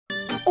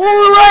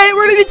Alright,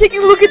 we're gonna be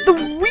taking a look at the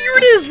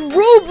weirdest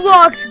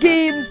Roblox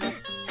games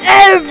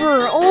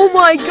ever. Oh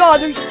my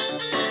god, there's...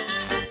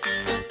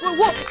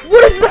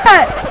 What is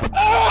that?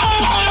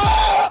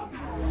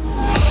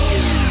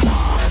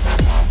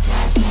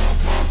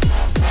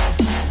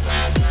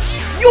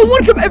 Yo,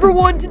 what's up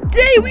everyone?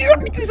 Today we are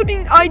going to be doing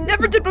something I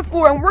never did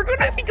before, and we're going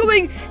to be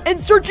going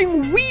and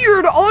searching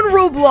weird on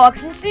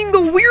Roblox and seeing the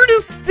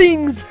weirdest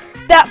things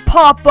that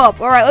pop up.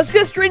 Alright, let's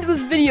get straight into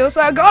this video.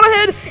 So I got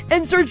ahead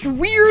and searched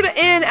weird,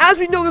 and as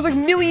we know, there's like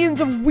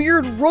millions of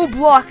weird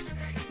Roblox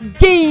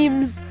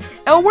games,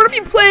 and we're going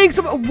to be playing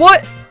some...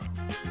 What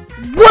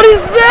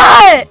is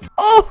that?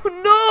 Oh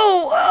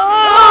no!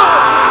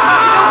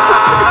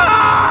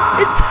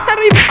 It's I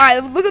don't even...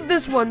 Alright, look at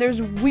this one.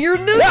 There's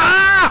weirdness.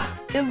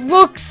 It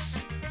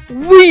looks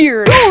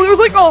weird. Oh, there's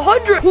like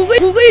 100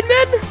 Kool-Aid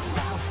men?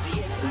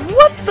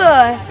 What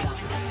the?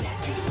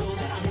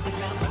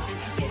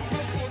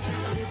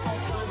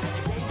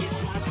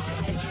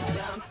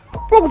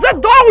 Bro, was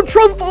that Donald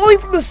Trump falling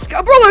from the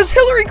sky? Bro, there's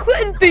Hillary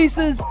Clinton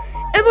faces.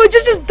 And like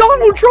just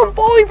Donald Trump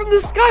falling from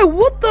the sky.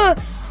 What the?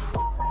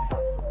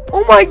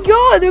 Oh my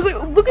god, there's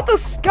like, look at the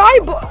sky,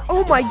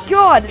 oh my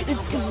god,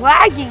 it's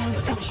lagging,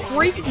 it's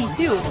crazy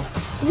too.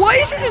 Why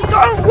is there just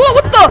Donald,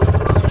 what the?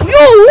 Yo,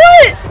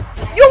 what?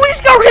 Yo, we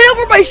just got ran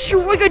over by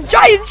like a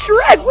giant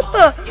Shrek. What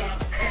the?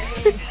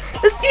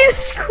 This game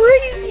is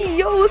crazy.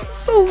 Yo, this is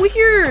so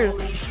weird.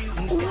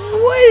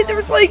 What? There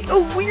was like a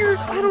weird,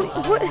 I don't,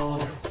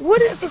 what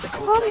is the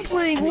song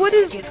playing? What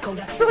is that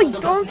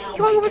like Donkey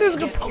Kong over there's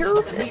like a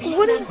pyramid?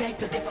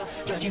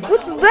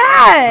 What's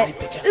that?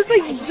 It's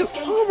like,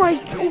 oh my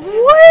god,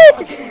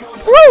 what?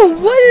 Bro,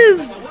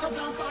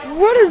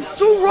 what is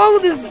so wrong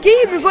with this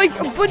game? There's like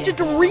a bunch of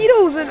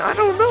Doritos and I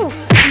don't know.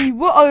 See,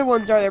 what other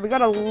ones are there? We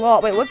got a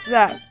lot. Wait, what's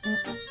that?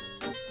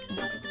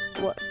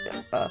 What?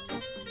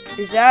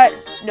 Is that?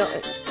 No,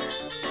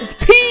 it's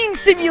peeing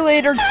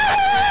simulator.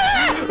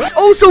 It's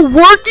also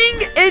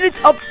working and it's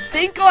up.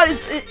 Thank God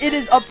it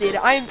is updated.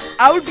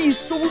 I would be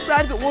so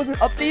sad if it wasn't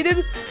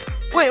updated.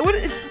 Wait, what?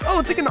 It's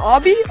like an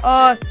obby.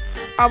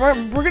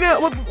 We're gonna.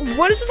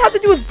 What does this have to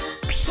do with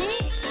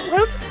pee? What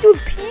does it have to do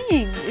with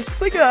peeing? It's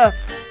just like a.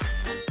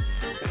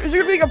 Is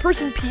there gonna be like a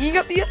person peeing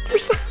at the end or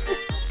something?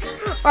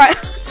 All right.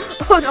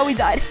 Oh no, we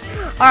died.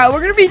 All right,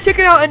 we're gonna be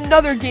checking out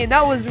another game.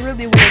 That was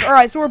really weird. All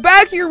right, so we're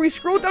back here. We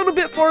scrolled down a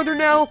bit farther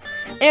now,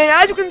 and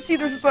as you can see,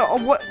 there's just a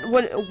what?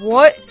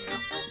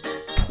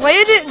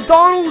 Planet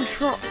Donald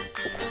Trump.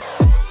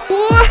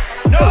 What?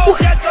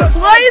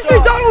 Why is there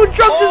Donald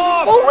Trump just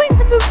falling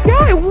from the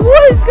sky?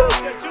 What is going?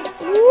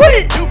 What?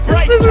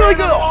 This is like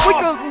a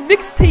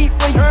mixtape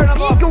like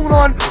beat going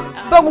on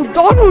about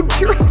Donald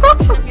Trump.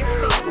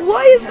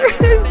 Why is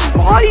there's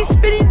body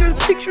spinning? There's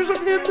pictures of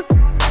him.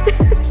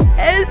 His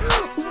head.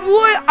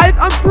 What?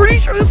 I'm pretty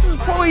sure this is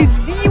probably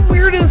the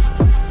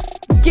weirdest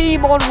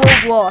game on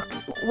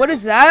Roblox. What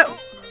is that?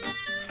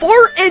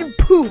 Fart and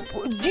poop.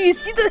 Did you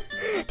see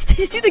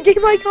the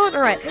game icon?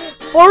 Alright.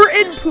 Fart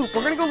and poop.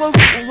 We're gonna go load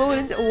it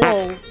into.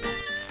 Whoa.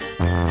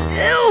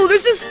 Ew,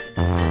 there's just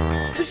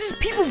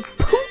people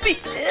pooping.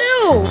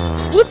 Ew.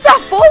 What's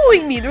that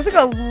following me? There's like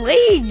a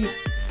leg.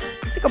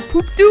 It's like a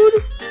poop dude.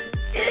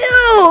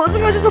 Ew. It's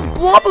like just a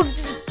blob of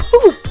just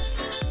poop.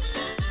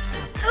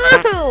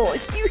 Ew.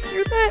 Can you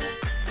hear that?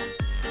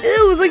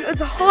 Ew,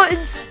 it's hot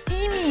and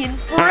steamy and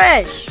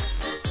fresh.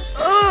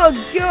 Oh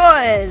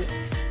god.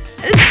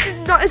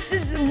 It's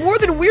just more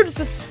than weird, it's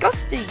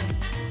disgusting.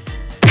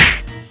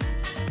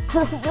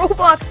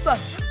 Roblox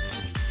sucks.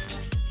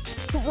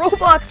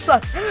 Roblox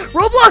sucks.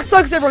 Roblox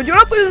sucks, everyone. Do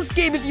not play this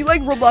game if you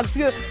like Roblox,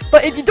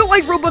 but if you don't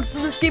like Roblox,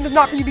 then this game is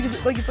not for you because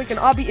it's like an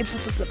obby.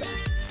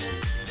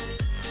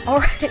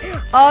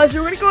 Alright, so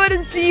we're gonna go ahead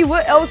and see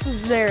what else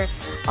is there.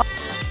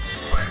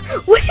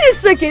 Wait a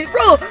second,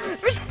 bro.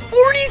 There's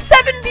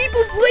 47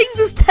 people playing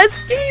this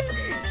test game.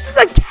 This is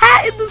a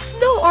cat in the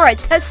snow. Alright,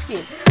 test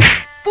game.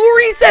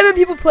 47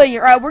 people playing it.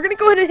 Alright, we're gonna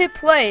go ahead and hit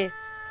play.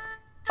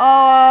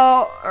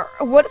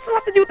 What does this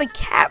have to do with the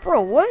cat,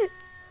 bro? What?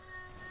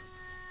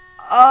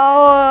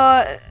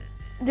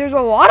 There's a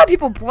lot of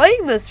people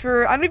playing this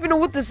for, I don't even know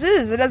what this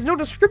is. It has no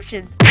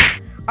description.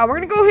 We're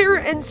gonna go here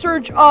and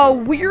search,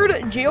 weird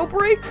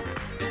jailbreak.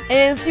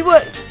 And see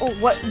what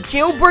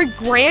jailbreak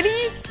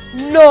granny?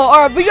 No,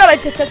 alright, we gotta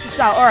test this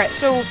out. Alright,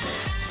 so,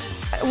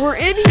 we're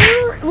in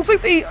here. It looks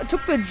like they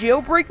took the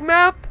jailbreak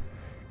map.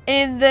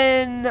 And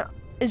then...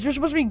 Is there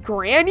supposed to be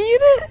Granny in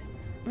it?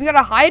 We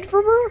gotta hide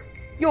from her?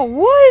 Yo,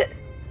 what?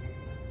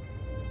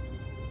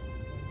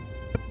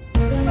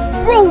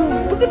 Bro,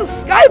 look at the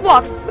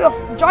skybox. It's like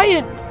a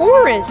giant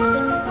forest.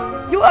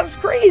 Yo, that's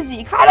crazy.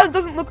 It kind of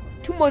doesn't look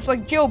too much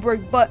like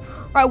jailbreak, but...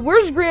 Alright,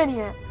 where's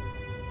Granny at?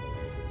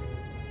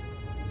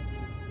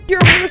 Here,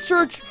 I'm gonna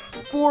search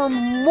for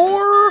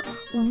more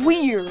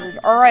weird.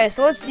 Alright,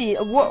 so let's see.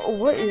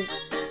 What is...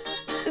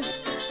 This?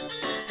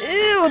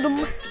 Ew,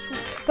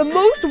 the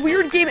most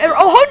weird game ever.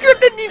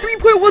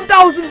 153.1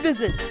 thousand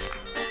visits.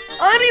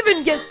 I don't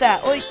even get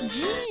that. Like,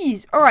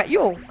 jeez. Alright,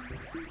 yo.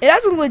 It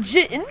has a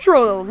legit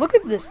intro, though. Look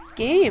at this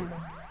game.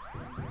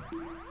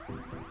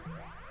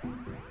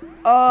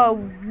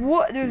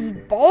 What? There's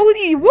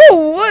baldy. Whoa,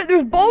 what?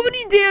 There's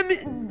baldy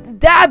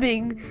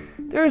dabbing.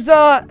 There's,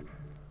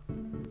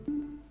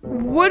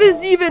 what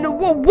is even,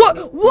 what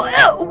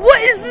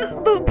is this?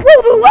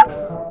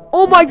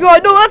 Oh my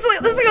god, no, that's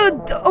like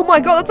a, oh my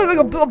god, that's like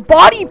a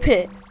body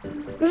pit.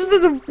 There's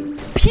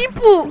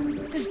people,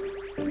 just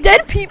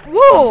dead people.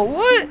 Whoa,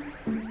 what?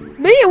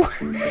 Man,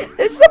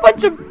 there's a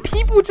bunch of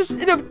people just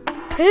in a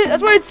pit.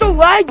 That's why it's so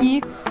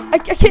laggy. I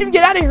can't even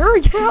get out of here.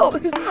 Hurry, get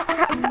out.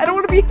 I don't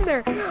want to be in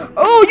there.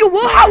 Oh, yo,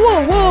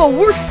 whoa,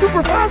 we're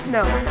super fast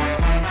now.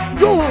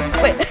 Yo,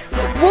 wait,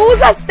 what was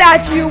that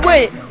statue?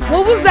 Wait,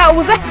 what was that?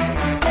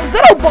 Is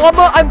that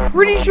Obama? I'm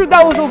pretty sure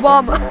that was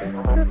Obama.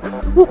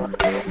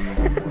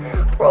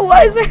 Bro,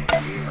 why is it?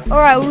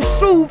 Alright, we're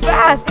so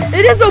fast.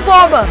 It is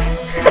Obama.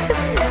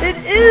 It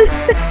is.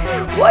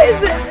 Why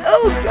is it?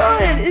 Oh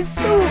god, it's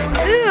so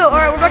ew.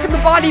 Alright, we're back in the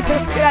body pit.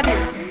 Let's get out of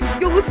here.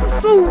 Yo, this is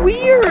so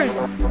weird.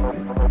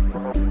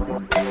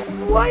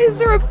 Why is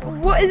there a,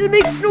 what? It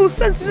makes no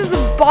sense. This is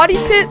a body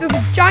pit. There's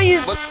a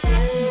giant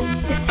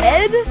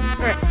head.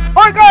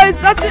 Alright guys,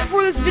 that's it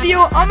for this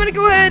video. I'm gonna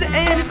go ahead,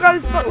 and if you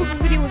guys thought this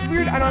video was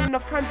weird, I don't have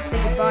enough time to say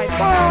goodbye.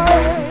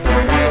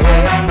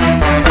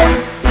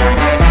 Bye.